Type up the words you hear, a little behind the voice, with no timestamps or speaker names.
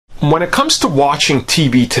When it comes to watching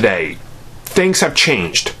TV today, things have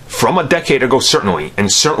changed from a decade ago, certainly,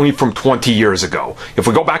 and certainly from 20 years ago. If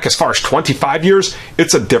we go back as far as 25 years,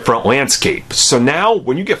 it's a different landscape. So now,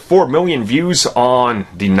 when you get 4 million views on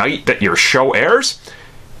the night that your show airs,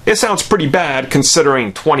 it sounds pretty bad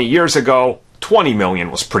considering 20 years ago, 20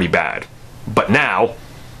 million was pretty bad. But now,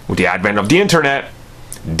 with the advent of the internet,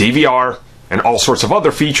 DVR, and all sorts of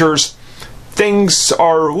other features, things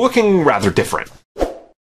are looking rather different.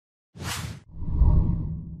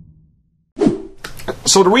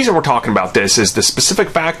 So the reason we're talking about this is the specific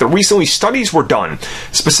fact that recently studies were done,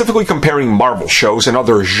 specifically comparing Marvel shows and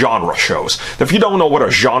other genre shows. Now, if you don't know what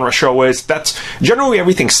a genre show is, that's generally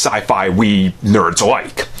everything sci-fi we nerds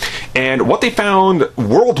like. And what they found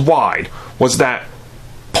worldwide was that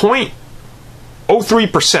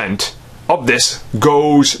 0.03% of this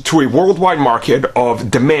goes to a worldwide market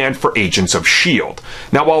of demand for Agents of S.H.I.E.L.D.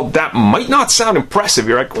 Now, while that might not sound impressive,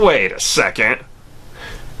 you're like, wait a second.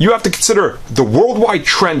 You have to consider the worldwide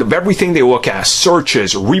trend of everything they look at,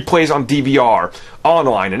 searches, replays on DVR,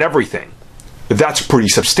 online, and everything. That's pretty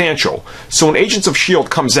substantial. So when Agents of S.H.I.E.L.D.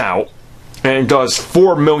 comes out and does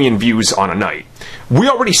 4 million views on a night, we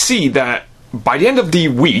already see that by the end of the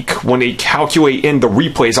week, when they calculate in the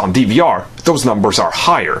replays on DVR, those numbers are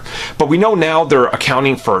higher. But we know now they're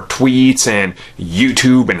accounting for tweets and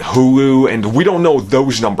YouTube and Hulu, and we don't know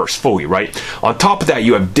those numbers fully, right? On top of that,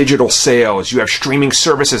 you have digital sales, you have streaming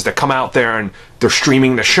services that come out there and they're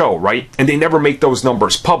streaming the show, right? And they never make those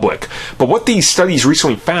numbers public. But what these studies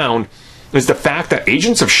recently found is the fact that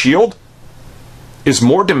Agents of S.H.I.E.L.D. is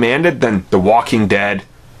more demanded than The Walking Dead,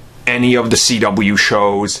 any of the CW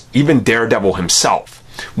shows, even Daredevil himself.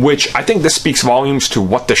 Which I think this speaks volumes to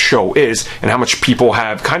what the show is and how much people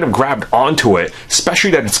have kind of grabbed onto it,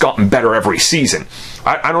 especially that it's gotten better every season.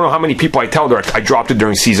 I don't know how many people I tell, I dropped it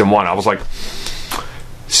during season 1. I was like,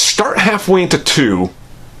 start halfway into 2,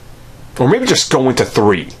 or maybe just go into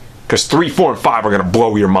 3. Because 3, 4, and 5 are going to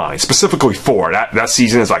blow your mind. Specifically 4. That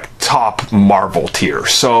season is like top Marvel tier.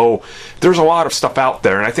 So there's a lot of stuff out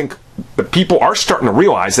there, and I think the people are starting to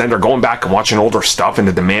realize that they're going back and watching older stuff, and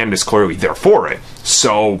the demand is clearly there for it.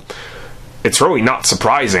 So it's really not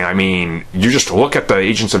surprising. I mean, you just look at the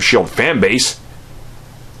Agents of S.H.I.E.L.D. fan base,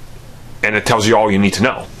 and it tells you all you need to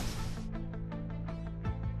know.